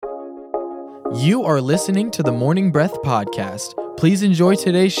You are listening to the Morning Breath Podcast. Please enjoy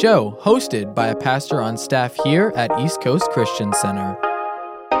today's show, hosted by a pastor on staff here at East Coast Christian Center.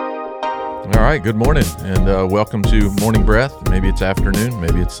 All right, good morning, and welcome to Morning Breath. Maybe it's afternoon,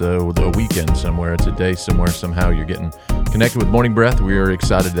 maybe it's a weekend somewhere, it's a day somewhere, somehow you're getting connected with Morning Breath. We are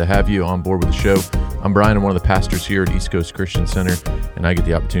excited to have you on board with the show. I'm Brian, I'm one of the pastors here at East Coast Christian Center, and I get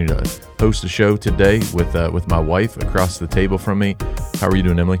the opportunity to host the show today with my wife across the table from me. How are you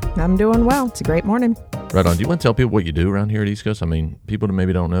doing, Emily? I'm doing well. It's a great morning. Right on. Do you want to tell people what you do around here at East Coast? I mean, people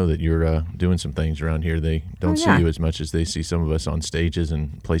maybe don't know that you're doing some things around here. They don't see you as much as they see some of us on stages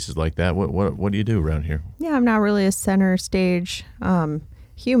and places like that. What do you do around here? Yeah, I'm not really a center stage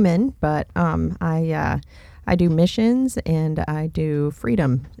human, but I do missions and I do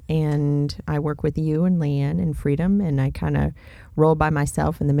freedom, and I work with you and Leanne in freedom, and I kind of roll by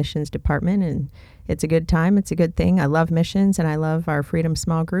myself in the missions department, and it's a good time. It's a good thing. I love missions and I love our freedom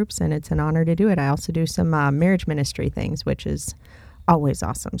small groups, and it's an honor to do it. I also do some marriage ministry things, which is always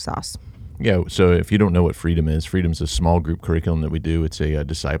awesome sauce. Yeah, so if you don't know what Freedom is a small group curriculum that we do. It's a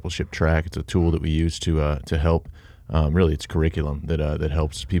discipleship track. It's a tool that we use to help. Really, it's curriculum that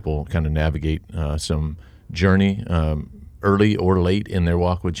helps people kind of navigate some journey early or late in their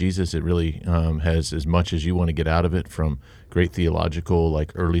walk with Jesus. It really has as much as you want to get out of it, from great theological,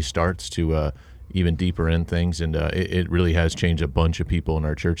 like early starts to even deeper end things. And it really has changed a bunch of people in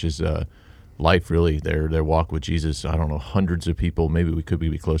our church's life, really, their walk with Jesus. I don't know, hundreds of people, maybe we could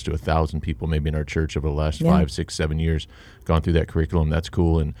be close to 1,000 people maybe in our church over the last 5, 6, 7 years gone through that curriculum. That's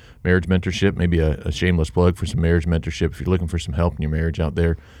cool. And marriage mentorship, maybe a shameless plug for some marriage mentorship. If you're looking for some help in your marriage out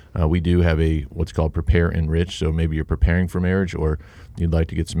there, we do have what's called Prepare Enrich. So maybe you're preparing for marriage or you'd like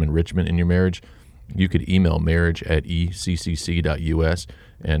to get some enrichment in your marriage. You could email marriage@eccc.us,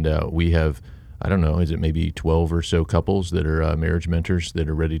 and we have, I don't know, is it maybe 12 or so couples that are marriage mentors that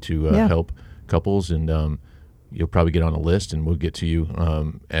are ready to help couples, and you'll probably get on a list, and we'll get to you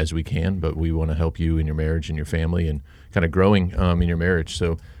as we can, but we want to help you in your marriage and your family and kind of growing in your marriage,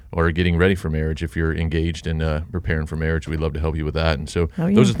 or getting ready for marriage. If you're engaged and preparing for marriage, we'd love to help you with that. And so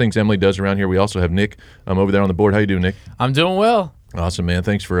those are things Emily does around here. We also have Nick over there on the board. How you doing, Nick? I'm doing well. Awesome, man.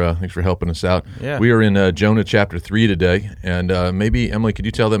 Thanks for helping us out. Yeah. We are in Jonah chapter 3 today, and maybe, Emily, could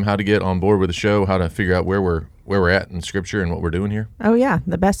you tell them how to get on board with the show, how to figure out where we're at in Scripture and what we're doing here? Oh, yeah.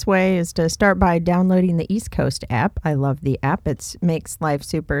 The best way is to start by downloading the East Coast app. I love the app. It makes life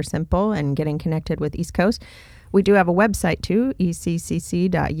super simple and getting connected with East Coast. We do have a website, too,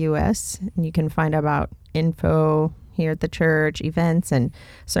 eccc.us, and you can find about info here at the church, events and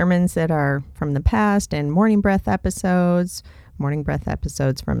sermons that are from the past, and Morning Breath episodes from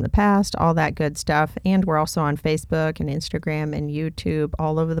the past, all that good stuff. And we're also on Facebook and Instagram and YouTube,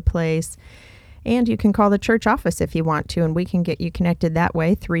 all over the place. And you can call the church office if you want to, and we can get you connected that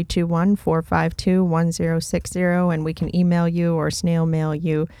way, 321-452-1060, and we can email you or snail mail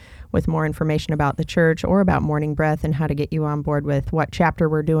you with more information about the church or about Morning Breath and how to get you on board with what chapter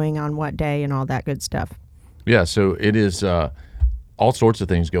we're doing on what day and all that good stuff. Yeah, so it is all sorts of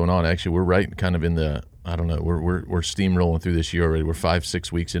things going on. Actually, we're right kind of in the, I don't know, we're steamrolling through this year already. We're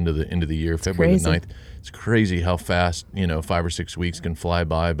 5-6 weeks into the year, February the 9th. It's crazy how fast 5 or 6 weeks can fly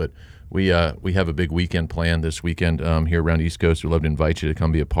by. But we have a big weekend planned this weekend here around East Coast. We'd love to invite you to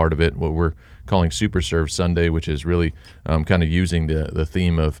come be a part of it. What we're calling Super Serve Sunday, which is really kind of using the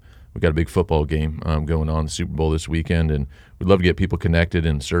theme of, we've got a big football game going on, the Super Bowl this weekend, and we'd love to get people connected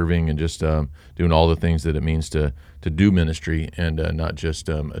and serving and just doing all the things that it means to do ministry and not just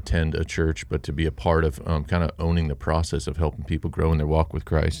attend a church, but to be a part of kind of owning the process of helping people grow in their walk with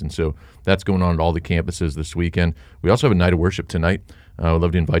Christ. And so that's going on at all the campuses this weekend. We also have a night of worship tonight. I'd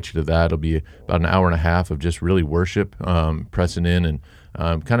love to invite you to that. It'll be about an hour and a half of just really worship, pressing in and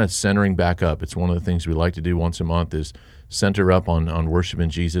kind of centering back up. It's one of the things we like to do once a month is center up on worshiping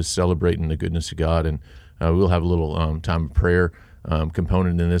Jesus, celebrating the goodness of God, and we'll have a little time of prayer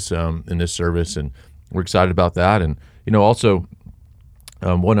component in this service, and we're excited about that. And also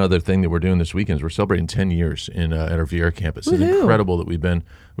one other thing that we're doing this weekend is we're celebrating 10 years at our Viera campus. Woo-hoo. It's incredible that we've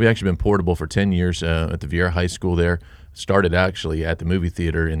actually been portable for 10 years at the Viera High School there. Started actually at the movie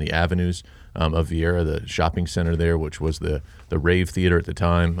theater in the Avenues of Viera, the shopping center there, which was the Rave Theater at the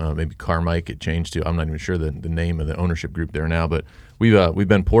time. Maybe Carmike it changed to. I'm not even sure the name of the ownership group there now, but we've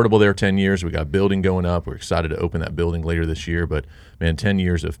been portable there 10 years. We got a building going up. We're excited to open that building later this year. But man, 10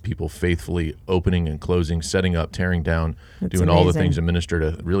 years of people faithfully opening and closing, setting up, tearing down, doing all the things to minister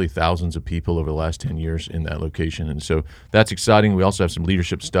to really thousands of people over the last 10 years in that location. And so that's exciting. We also have some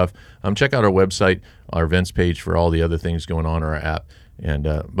leadership stuff. Check out our website, our events page for all the other things going on in our app. And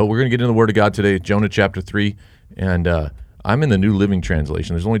but we're going to get into the Word of God today, Jonah chapter 3. And I'm in the New Living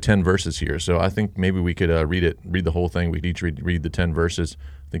Translation. There's only 10 verses here, so I think maybe we could read the whole thing. We could each read the 10 verses.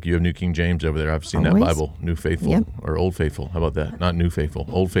 I think you have New King James over there. I've seen Always. that Bible, New Faithful or Old Faithful. How about that? Not New Faithful,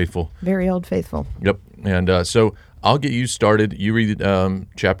 Old Faithful. Very Old Faithful. Yep. And so I'll get you started. You read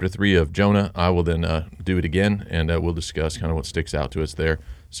chapter 3 of Jonah. I will then do it again, and we'll discuss kind of what sticks out to us there.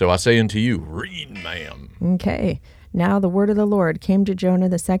 So I say unto you, read, ma'am. Okay. Now the word of the Lord came to Jonah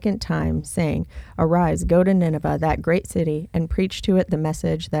the second time, saying, Arise, go to Nineveh, that great city, and preach to it the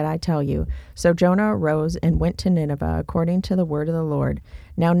message that I tell you. So Jonah arose and went to Nineveh according to the word of the Lord.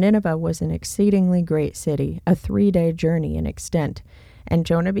 Now Nineveh was an exceedingly great city, a 3-day journey in extent. And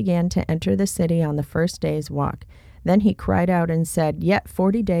Jonah began to enter the city on the first day's walk. Then he cried out and said, Yet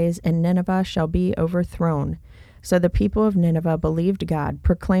 40 days, and Nineveh shall be overthrown. So the people of Nineveh believed God,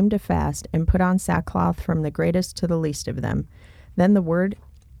 proclaimed a fast, and put on sackcloth from the greatest to the least of them. Then the word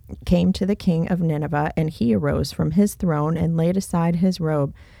came to the king of Nineveh, and he arose from his throne and laid aside his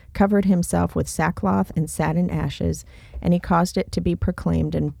robe, covered himself with sackcloth and sat in ashes, and he caused it to be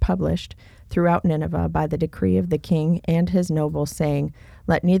proclaimed and published throughout Nineveh by the decree of the king and his nobles, saying,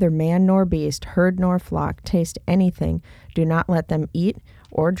 Let neither man nor beast, herd nor flock taste anything. Do not let them eat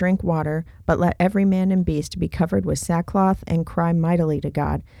or drink water, but let every man and beast be covered with sackcloth and cry mightily to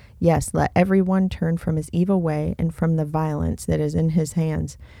God. Yes, let every one turn from his evil way and from the violence that is in his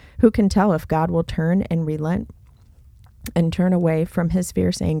hands. Who can tell if God will turn and relent and turn away from his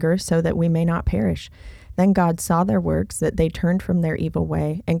fierce anger so that we may not perish? Then God saw their works, that they turned from their evil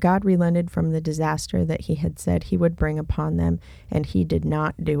way, and God relented from the disaster that he had said he would bring upon them, and he did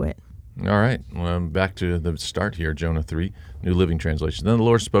not do it. All right. Well, back to the start here, Jonah 3, New Living Translation. Then the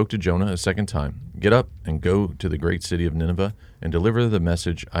Lord spoke to Jonah a second time. Get up and go to the great city of Nineveh and deliver the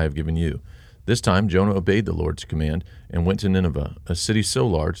message I have given you. This time Jonah obeyed the Lord's command and went to Nineveh, a city so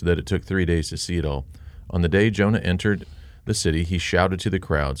large that it took 3 days to see it all. On the day Jonah entered the city, he shouted to the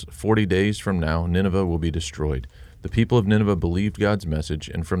crowds, 40 days from now, Nineveh will be destroyed. The people of Nineveh believed God's message,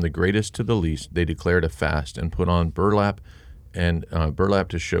 and from the greatest to the least, they declared a fast and put on burlap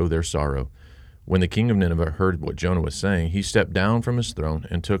to show their sorrow. When the king of Nineveh heard what Jonah was saying, he stepped down from his throne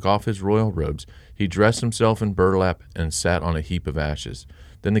and took off his royal robes. He dressed himself in burlap and sat on a heap of ashes.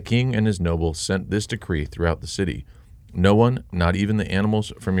 Then the king and his nobles sent this decree throughout the city. No one, not even the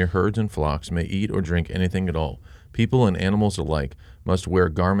animals from your herds and flocks, may eat or drink anything at all. People and animals alike must wear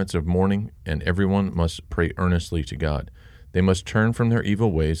garments of mourning, and everyone must pray earnestly to God. They must turn from their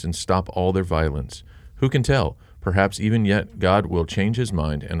evil ways and stop all their violence. Who can tell? Perhaps even yet God will change his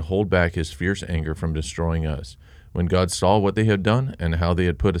mind and hold back his fierce anger from destroying us. When God saw what they had done and how they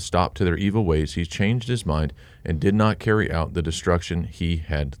had put a stop to their evil ways, he changed his mind and did not carry out the destruction he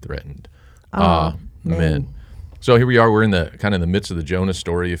had threatened. Amen. So here we are. We're in the kind of the midst of the Jonah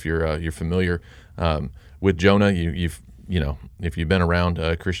story. If you're familiar with Jonah, you've if you've been around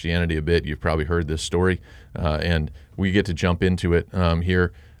Christianity a bit, you've probably heard this story, and we get to jump into it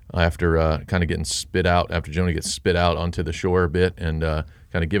here. After kind of getting spit out, after Jonah gets spit out onto the shore a bit and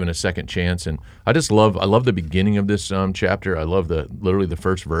kind of given a second chance. And I love the beginning of this chapter. I love literally the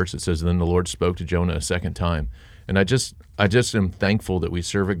first verse. It says, Then the Lord spoke to Jonah a second time. And I just am thankful that we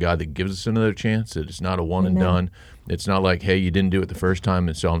serve a God that gives us another chance, that it's not a one and done. It's not like, hey, you didn't do it the first time,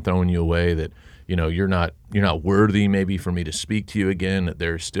 and so I'm throwing you away, that you're not worthy maybe for me to speak to you again, that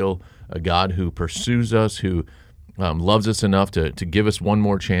there's still a God who pursues us, who loves us enough to give us one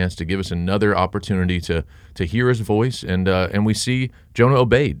more chance, to give us another opportunity to hear his voice. And we see Jonah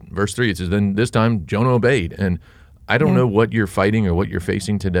obeyed. Verse 3, it says, Then this time Jonah obeyed. And I don't know what you're fighting or what you're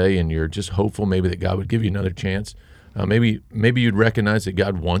facing today, and you're just hopeful maybe that God would give you another chance. Maybe you'd recognize that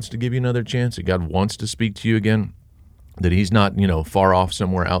God wants to give you another chance, that God wants to speak to you again, that he's not, far off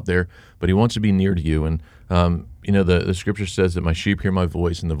somewhere out there, but he wants to be near to you. And the scripture says that my sheep hear my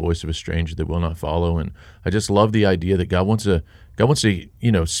voice, and the voice of a stranger they will not follow. And I just love the idea that God wants to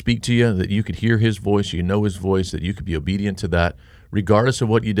speak to you, that you could hear his voice, you know his voice, that you could be obedient to that, regardless of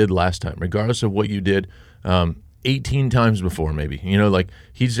what you did last time, regardless of what you did 18 times before maybe.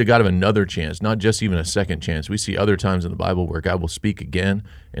 He's a God of another chance, not just even a second chance. We see other times in the Bible where God will speak again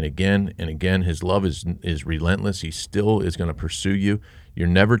and again and again. His love is relentless. He still is going to pursue you. You're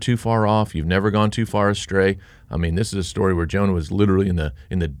never too far off. You've never gone too far astray. I mean, this is a story where Jonah was literally in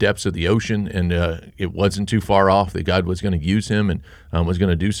the depths of the ocean, and it wasn't too far off that God was going to use him and was going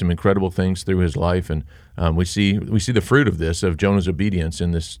to do some incredible things through his life. And we see the fruit of this, of Jonah's obedience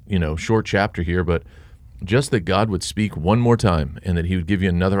in this short chapter here. But just that God would speak one more time, and that he would give you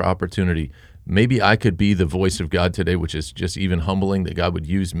another opportunity, maybe I could be the voice of God today, which is just even humbling that God would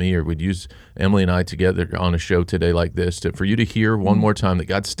use me or would use Emily and I together on a show today like this for you to hear one more time that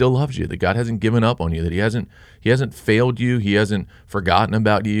God still loves you, that God hasn't given up on you, that He hasn't failed you, He hasn't forgotten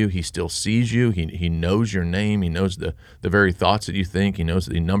about you, He still sees you, He knows your name, He knows the very thoughts that you think, He knows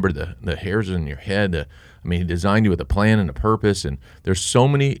that He numbered the hairs in your head. He designed you with a plan and a purpose, and there's so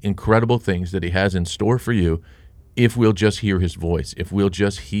many incredible things that He has in store for you if we'll just hear His voice, if we'll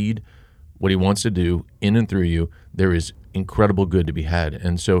just heed what He wants to do in and through you. There is incredible good to be had.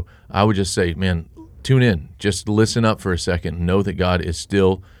 And so I would just say, man, tune in. Just listen up for a second. Know that God is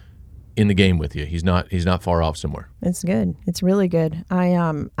still in the game with you. He's not far off somewhere. It's good. It's really good.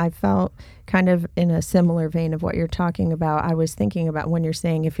 I felt kind of in a similar vein of what you're talking about. I was thinking about when you're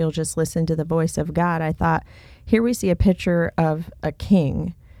saying if you'll just listen to the voice of God, I thought, here we see a picture of a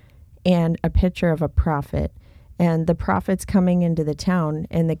king and a picture of a prophet. And the prophet's coming into the town,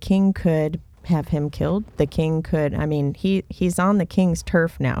 and the king could have him killed. The king could, he's on the king's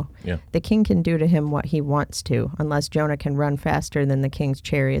turf now. Yeah. The king can do to him what he wants to, unless Jonah can run faster than the king's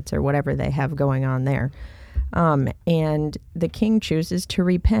chariots or whatever they have going on there. And the king chooses to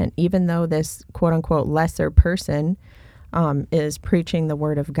repent, even though this quote-unquote lesser person is preaching the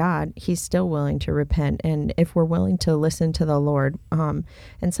word of God. He's still willing to repent. And if we're willing to listen to the Lord, and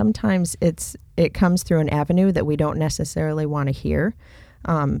sometimes it comes through an avenue that we don't necessarily want to hear,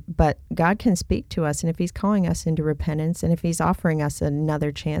 but God can speak to us. And if He's calling us into repentance, and if He's offering us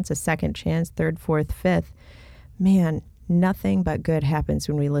another chance, a second chance, third, fourth, fifth, man, nothing but good happens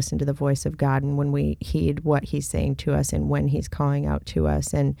when we listen to the voice of God and when we heed what He's saying to us and when He's calling out to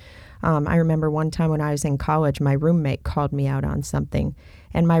us. And I remember one time when I was in college, my roommate called me out on something,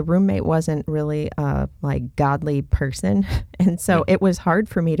 and my roommate wasn't really a godly person. And so it was hard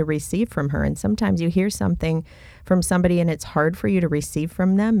for me to receive from her. And sometimes you hear something from somebody and it's hard for you to receive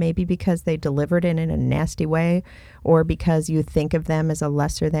from them, maybe because they delivered it in a nasty way, or because you think of them as a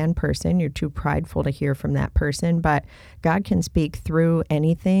lesser than person. You're too prideful to hear from that person. But God can speak through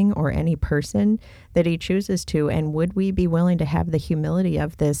anything or any person that He chooses to. And would we be willing to have the humility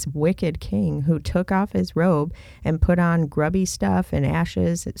of this wicked king who took off his robe and put on grubby stuff and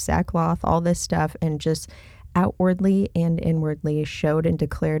ashes, sackcloth, all this stuff, and just outwardly and inwardly showed and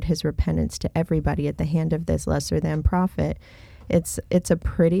declared his repentance to everybody at the hand of this lesser than prophet? It's a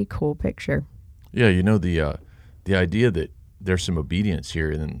pretty cool picture. Yeah, the idea that there's some obedience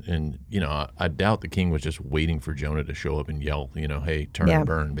here, and I doubt the king was just waiting for Jonah to show up and yell, hey, turn and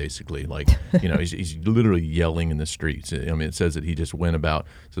burn, basically. He's literally yelling in the streets. It says that he just went about,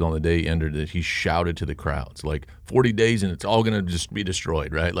 so on the day he entered, that he shouted to the crowds, 40 days and it's all going to just be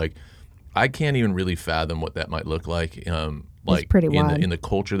destroyed, right? I can't even really fathom what that might look like. It's pretty wild. In the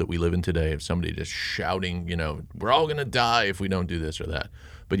culture that we live in today, of somebody just shouting, we're all going to die if we don't do this or that.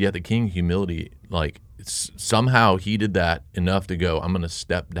 But yet the king, humility, somehow he did that enough to go, I'm going to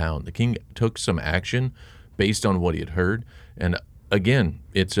step down. The king took some action based on what he had heard. And again,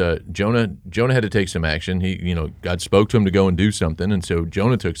 it's Jonah had to take some action. God spoke to him to go and do something, and so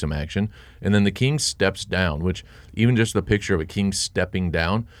Jonah took some action. And then the king steps down, which even just the picture of a king stepping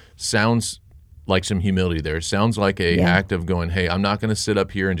down sounds like some humility there. It sounds like a act of going, hey, I'm not going to sit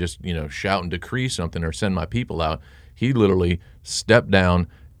up here and just shout and decree something or send my people out. He literally stepped down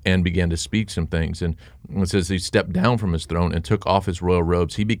and began to speak some things. And it says he stepped down from his throne and took off his royal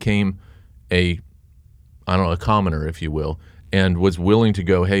robes. He became a commoner, if you will, and was willing to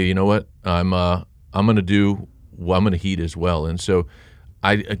go, hey, you know what? I'm going to do what I'm going to heed as well. And so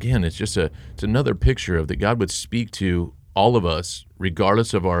it's another picture of that God would speak to all of us,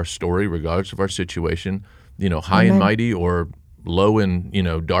 regardless of our story, regardless of our situation, high and mighty or low and,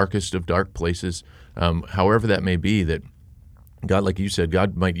 darkest of dark places, however that may be, that God, like you said,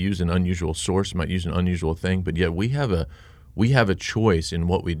 God might use an unusual source, might use an unusual thing, but yet we have a choice in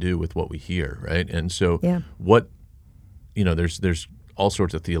what we do with what we hear, right? And so there's all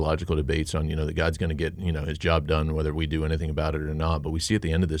sorts of theological debates on, that God's going to get, his job done, whether we do anything about it or not. But we see at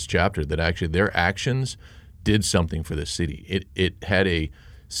the end of this chapter that actually their actions did something for the city. It had a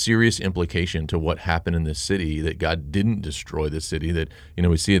serious implication to what happened in this city, that God didn't destroy the city. That,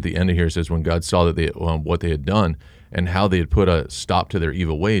 we see at the end of here, it says when God saw that what they had done and how they had put a stop to their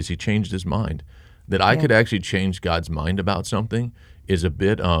evil ways, He changed His mind. That I could actually change God's mind about something is a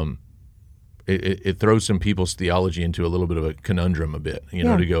bit it throws some people's theology into a little bit of a conundrum a bit,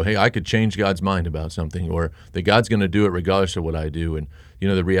 to go, hey, I could change God's mind about something, or that God's going to do it regardless of what I do. And,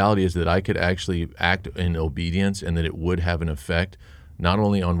 the reality is that I could actually act in obedience, and that it would have an effect not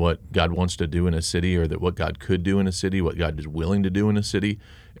only on what God wants to do in a city, or that what God could do in a city, what God is willing to do in a city.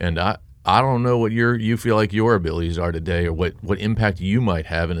 And I don't know what you feel like your abilities are today, or what impact you might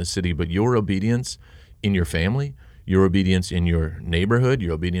have in a city, but your obedience in your family, your obedience in your neighborhood,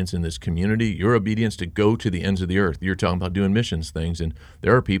 your obedience in this community, your obedience to go to the ends of the earth. You're talking about doing missions things, and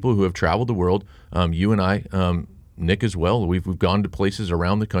there are people who have traveled the world. You and I, Nick as well. We've gone to places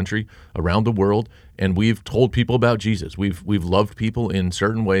around the country, around the world, and we've told people about Jesus. We've loved people in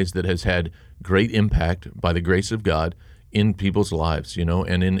certain ways that has had great impact by the grace of God in people's lives,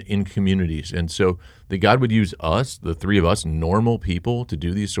 and in communities. And so that God would use us, the three of us, normal people, to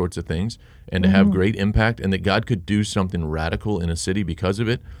do these sorts of things and to have great impact, and that God could do something radical in a city because of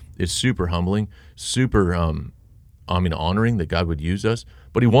it is super humbling, super honoring that God would use us.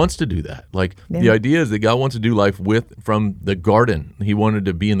 But he wants to do that. The idea is that God wants to do life from the garden. He wanted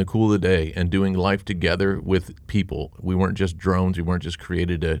to be in the cool of the day and doing life together with people. We weren't just drones. We weren't just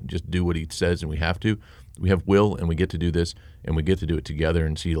created to just do what he says and we have to. We have will, and we get to do this, and we get to do it together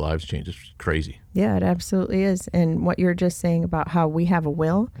and see lives change. It's crazy. Yeah, it absolutely is. And what you're just saying about how we have a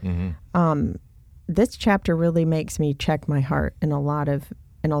will, this chapter really makes me check my heart in a lot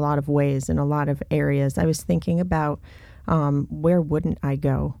of ways, in a lot of areas. I was thinking about where wouldn't I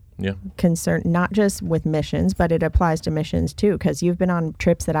go? Yeah. Concerned not just with missions, but it applies to missions too, because you've been on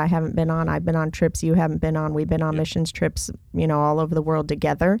trips that I haven't been on. I've been on trips you haven't been on. We've been on missions trips, all over the world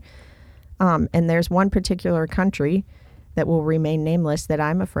together. And there's one particular country that will remain nameless that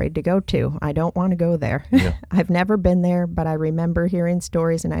I'm afraid to go to. I don't want to go there. Yeah. I've never been there, but I remember hearing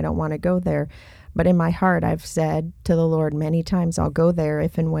stories and I don't want to go there. But in my heart, I've said to the Lord many times, I'll go there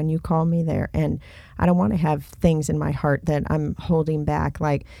if and when you call me there. And I don't want to have things in my heart that I'm holding back.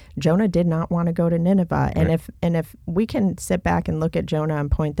 Like Jonah did not want to go to Nineveh. And Right. if we can sit back and look at Jonah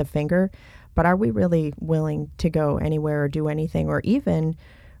and point the finger, but are we really willing to go anywhere or do anything, or even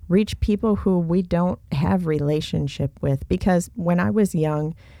reach people who we don't have relationship with? Because when I was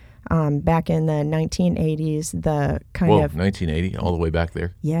young, back in the 1980s, the kind Whoa, of 1980, all the way back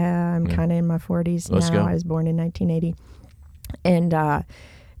there. yeah, I'm kind of in my 40s Let's now. go. I was born in 1980, and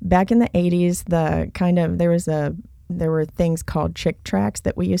back in the 80s, there were things called Chick Tracts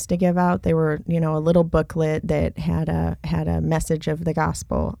that we used to give out. They were a little booklet that had a message of the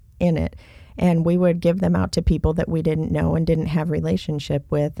gospel in it. And we would give them out to people that we didn't know and didn't have relationship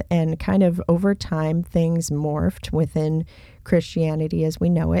with. And kind of over time, things morphed within Christianity as we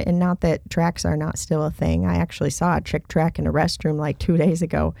know it. And not that tracts are not still a thing. I actually saw a Chick tract in a restroom like 2 days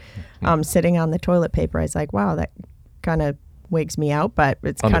ago, sitting on the toilet paper. I was like, wow, that kind of wigs me out, but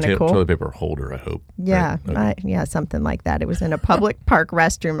it's kind of cool. Toilet paper holder, I hope. Yeah, Right? Okay. something like that. It was in a public park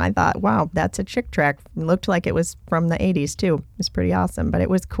restroom. I thought, wow, that's a Chick tract. It looked like it was from the 80s too. It was pretty awesome, but it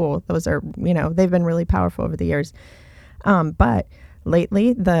was cool. Those are, they've been really powerful over the years. But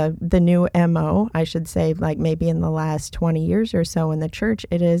lately, the new MO, I should say, like maybe in the last 20 years or so in the church,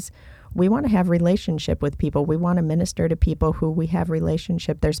 it is, we want to have relationship with people. We want to minister to people who we have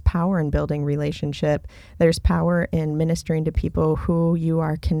relationship. There's power in building relationship. There's power in ministering to people who you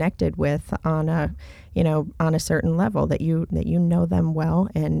are connected with on a certain level, that you know them well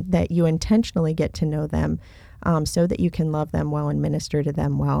and that you intentionally get to know them, so that you can love them well and minister to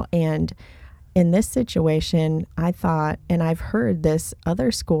them well. And in this situation, I thought, and I've heard this other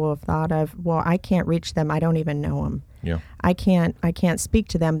school of thought of, well, I can't reach them. I don't even know them. Yeah. I can't speak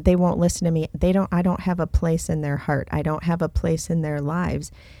to them. They won't listen to me. I don't have a place in their heart. I don't have a place in their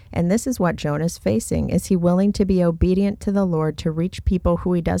lives. And this is what Jonah's facing. Is he willing to be obedient to the Lord to reach people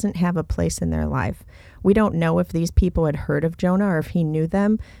who he doesn't have a place in their life? We don't know if these people had heard of Jonah or if he knew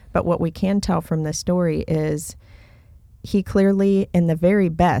them, but what we can tell from this story is he clearly, in the very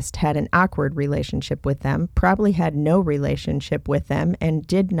best, had an awkward relationship with them, probably had no relationship with them, and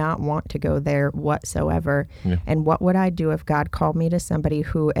did not want to go there whatsoever. Yeah. And what would I do if God called me to somebody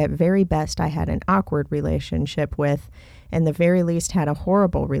who, at very best, I had an awkward relationship with, and the very least had a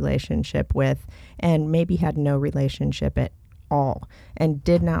horrible relationship with, and maybe had no relationship at all, and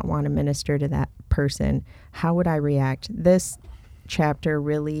did not want to minister to that person? How would I react? This chapter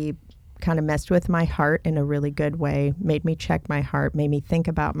really kind of messed with my heart in a really good way, made me check my heart, made me think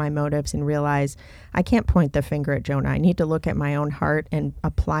about my motives and realize I can't point the finger at Jonah. I need to look at my own heart and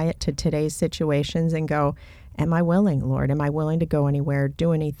apply it to today's situations and go, am I willing, Lord? Am I willing to go anywhere,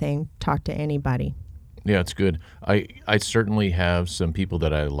 do anything, talk to anybody? Yeah, it's good. I certainly have some people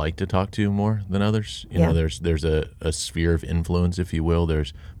that I like to talk to more than others. You know, there's a sphere of influence, if you will.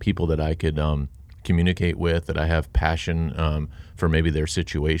 There's people that I could communicate with, that I have passion for maybe their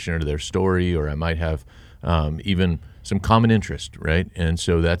situation or their story, or I might have even some common interest, right? And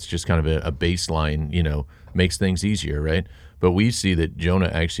so that's just kind of a baseline, makes things easier, right? But we see that Jonah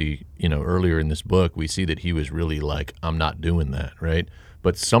actually, earlier in this book, we see that he was really like, I'm not doing that, right?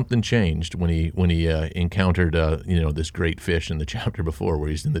 But something changed when he encountered this great fish in the chapter before, where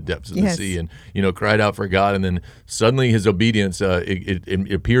he's in the depths of the sea and cried out for God, and then suddenly his obedience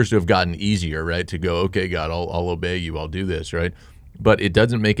it appears to have gotten easier, right? To go, okay, God, I'll obey you, I'll do this, right? But it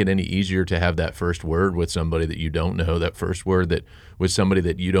doesn't make it any easier to have that first word with somebody that you don't know, that first word that with somebody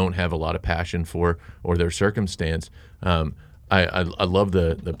that you don't have a lot of passion for or their circumstance. I love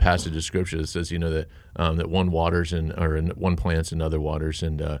the passage of Scripture that says, that one waters or one plants, another waters,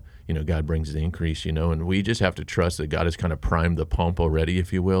 and God brings the increase. And we just have to trust that God has kind of primed the pump already,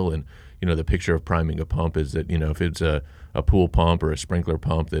 if you will. And the picture of priming a pump is that if it's a pool pump or a sprinkler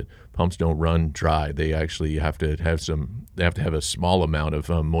pump, that pumps don't run dry. They actually have to have a small amount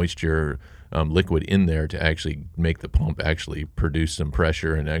of moisture. Liquid in there to actually make the pump actually produce some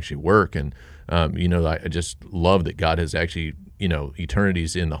pressure and actually work. And I just love that God has actually,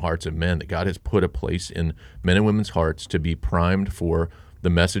 eternity's in the hearts of men, that God has put a place in men and women's hearts to be primed for the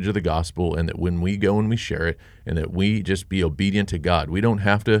message of the gospel, and that when we go and we share it, and that we just be obedient to God, we don't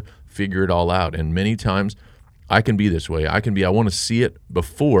have to figure it all out. And many times I can be this way. I want to see it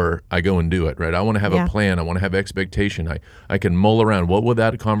before I go and do it, right? I want to have a plan. I want to have expectation. I can mull around. What will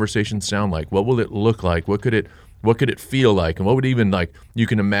that conversation sound like? What will it look like? What could it feel like? And what would even, like, you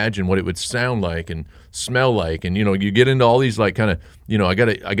can imagine what it would sound like and smell like. And, you get into all these, like, kind of, I got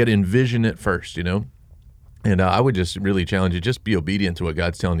to envision it first, And I would just really challenge you, just be obedient to what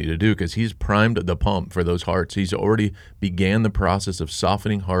God's telling you to do, because he's primed the pump for those hearts. He's already began the process of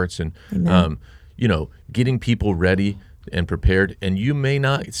softening hearts and, getting people ready and prepared. And you may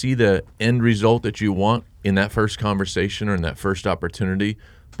not see the end result that you want in that first conversation or in that first opportunity,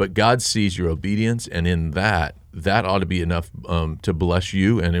 but God sees your obedience, and in that ought to be enough to bless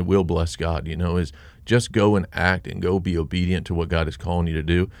you, and it will bless God, is just go and act and go be obedient to what God is calling you to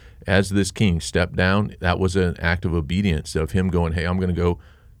do. As this king stepped down, that was an act of obedience of him going, hey, I'm going to go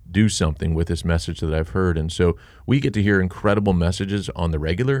do something with this message that I've heard. And so we get to hear incredible messages on the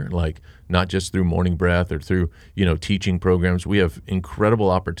regular, like not just through Morning Breath or through, teaching programs. We have incredible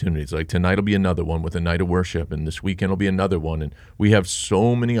opportunities. Like tonight will be another one with a night of worship, and this weekend will be another one. And we have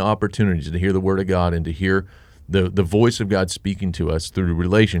so many opportunities to hear the word of God and to hear the voice of God speaking to us through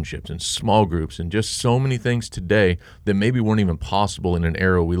relationships and small groups and just so many things today that maybe weren't even possible in an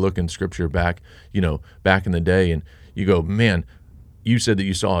era. We look in Scripture back in the day, and you go, man, you said that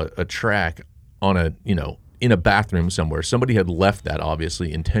you saw a track on in a bathroom somewhere. Somebody had left that,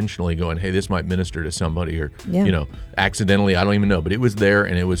 obviously intentionally, going, hey, this might minister to somebody, or accidentally, I don't even know, but it was there,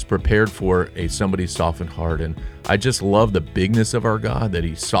 and it was prepared for somebody's softened heart. And I just love the bigness of our God, that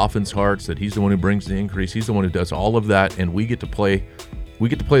he softens hearts, that he's the one who brings the increase, he's the one who does all of that, and we get to play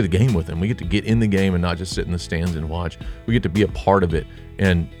the game with him. We get to get in the game and not just sit in the stands and watch. We get to be a part of it.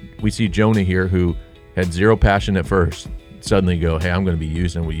 And we see Jonah here, who had zero passion at first, suddenly go, hey, I'm going to be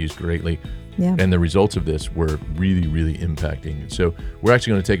used, and we used greatly. Yeah. And the results of this were really, really impacting. And so we're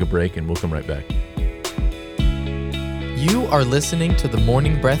actually going to take a break, and we'll come right back. You are listening to the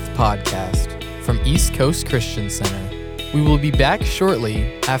Morning Breath podcast from East Coast Christian Center. We will be back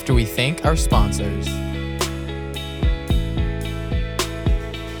shortly after we thank our sponsors.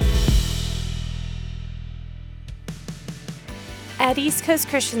 At East Coast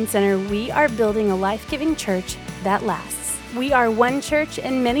Christian Center, we are building a life-giving church that lasts. We are one church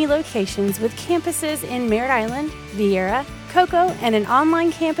in many locations with campuses in Merritt Island, Viera, Cocoa, and an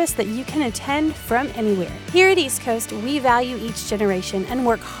online campus that you can attend from anywhere. Here at East Coast, we value each generation and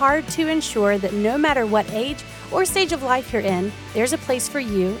work hard to ensure that no matter what age or stage of life you're in, there's a place for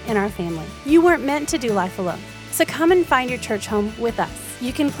you in our family. You weren't meant to do life alone, so come and find your church home with us.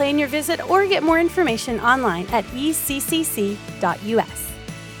 You can plan your visit or get more information online at eccc.us.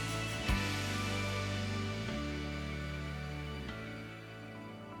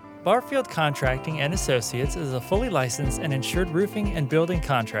 Barfield Contracting and Associates is a fully licensed and insured roofing and building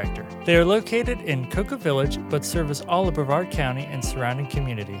contractor. They are located in Cocoa Village, but service all of Brevard County and surrounding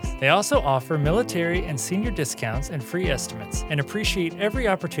communities. They also offer military and senior discounts and free estimates, and appreciate every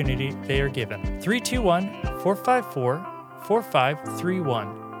opportunity they are given.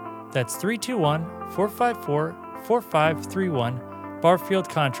 321-454-4531. That's 321-454-4531. Barfield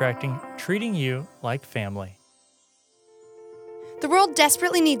Contracting, treating you like family. The world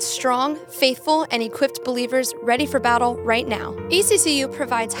desperately needs strong, faithful, and equipped believers ready for battle right now. ECCU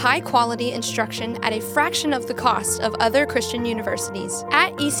provides high-quality instruction at a fraction of the cost of other Christian universities.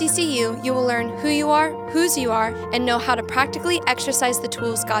 At ECCU, you will learn who you are, whose you are, and know how to practically exercise the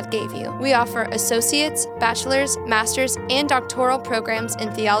tools God gave you. We offer associates, bachelor's, master's, and doctoral programs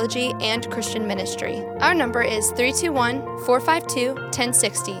in theology and Christian ministry. Our number is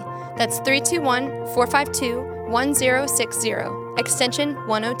 321-452-1060. That's 321-452-1060. extension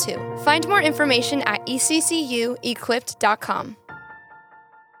 102. Find more information at eccuequipped.com.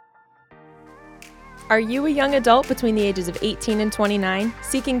 Are you a young adult between the ages of 18 and 29,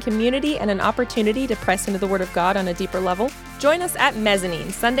 seeking community and an opportunity to press into the Word of God on a deeper level? Join us at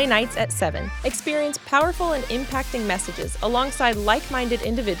Mezzanine, Sunday nights at 7. Experience powerful and impacting messages alongside like-minded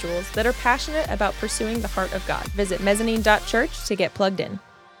individuals that are passionate about pursuing the heart of God. Visit mezzanine.church to get plugged in.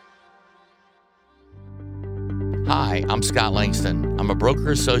 Hi, I'm Scott Langston. I'm a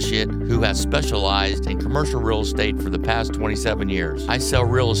broker associate who has specialized in commercial real estate for the past 27 years. I sell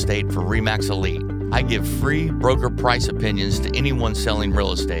real estate for RE/MAX Elite. I give free broker price opinions to anyone selling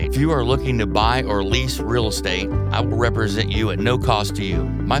real estate. If you are looking to buy or lease real estate, I will represent you at no cost to you.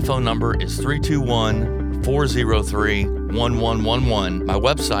 My phone number is 321-403-1111. My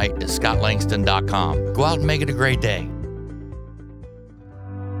website is scottlangston.com. Go out and make it a great day.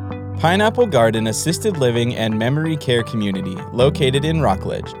 Pineapple Garden Assisted Living and Memory Care Community, located in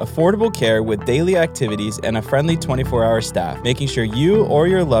Rockledge. Affordable care with daily activities and a friendly 24-hour staff, making sure you or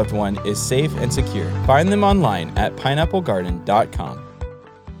your loved one is safe and secure. Find them online at pineapplegarden.com.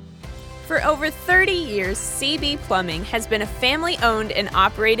 For over 30 years, CB Plumbing has been a family-owned and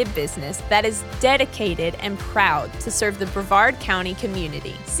operated business that is dedicated and proud to serve the Brevard County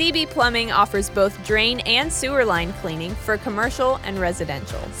community. CB Plumbing offers both drain and sewer line cleaning for commercial and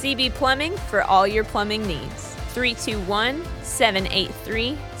residential. CB Plumbing for all your plumbing needs.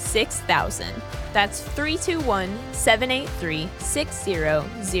 321-783-6000. That's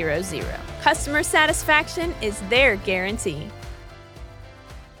 321-783-6000. Customer satisfaction is their guarantee.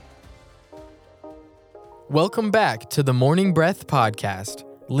 Welcome back to the Morning Breath Podcast.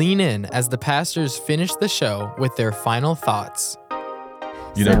 Lean in as the pastors finish the show with their final thoughts.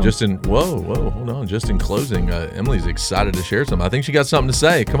 Just in closing, Emily's excited to share something. I think she got something to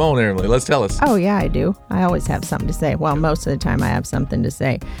say. Come on, Emily, let's tell us. Oh, yeah, I do. I always have something to say. Well, most of the time I have something to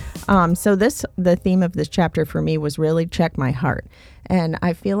say. The theme of this chapter for me was really check my heart. And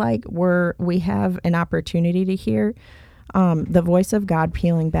I feel like we have an opportunity to hear the voice of God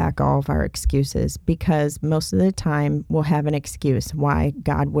peeling back all of our excuses, because most of the time we'll have an excuse why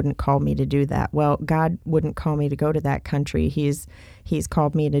God wouldn't call me to do that. Well, God wouldn't call me to go to that country. He's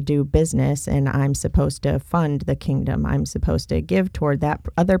called me to do business, and I'm supposed to fund the kingdom. I'm supposed to give toward that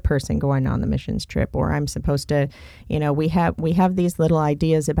other person going on the missions trip, or I'm supposed to, we have these little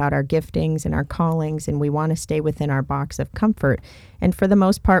ideas about our giftings and our callings, and we want to stay within our box of comfort. And for the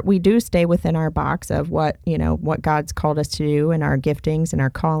most part, we do stay within our box of what God's called us to do and our giftings and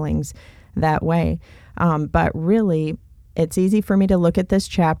our callings that way. But really, it's easy for me to look at this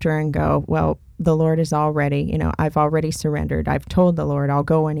chapter and go, well, the Lord is already, I've already surrendered. I've told the Lord I'll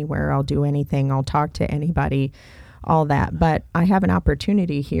go anywhere, I'll do anything, I'll talk to anybody, all that. But I have an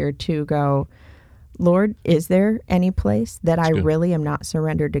opportunity here to go, Lord, is there any place that I really am not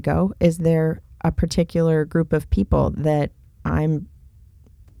surrendered to go? Is there a particular group of people that I'm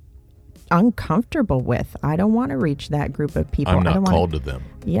uncomfortable with? I don't want to reach that group of people. I'm not called to them.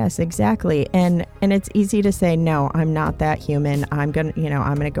 Yes, exactly. And it's easy to say, no, I'm not that human. I'm going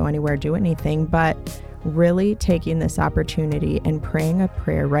to go anywhere, do anything. But really taking this opportunity and praying a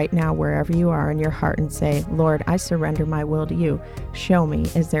prayer right now, wherever you are in your heart, and say, Lord, I surrender my will to you. Show me,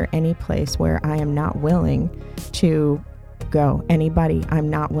 is there any place where I am not willing to go? Anybody I'm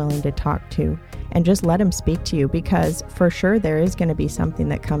not willing to talk to? And just let him speak to you, because for sure there is going to be something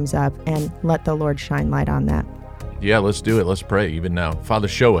that comes up, and let the Lord shine light on that. Yeah, let's do it. Let's pray even now. Father,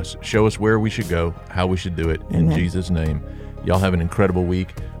 show us where we should go, how we should do it. In Amen. Jesus' name. Y'all have an incredible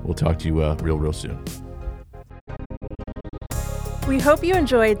week. We'll talk to you real soon. We hope you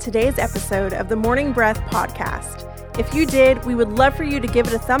enjoyed today's episode of the Morning Breath Podcast. If you did, we would love for you to give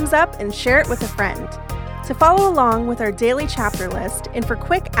it a thumbs up and share it with a friend. To follow along with our daily chapter list and for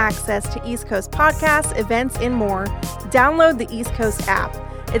quick access to East Coast podcasts, events, and more, download the East Coast app.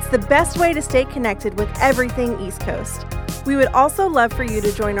 It's the best way to stay connected with everything East Coast. We would also love for you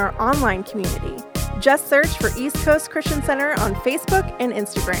to join our online community. Just search for East Coast Christian Center on Facebook and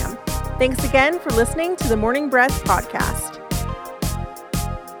Instagram. Thanks again for listening to the Morning Breath Podcast.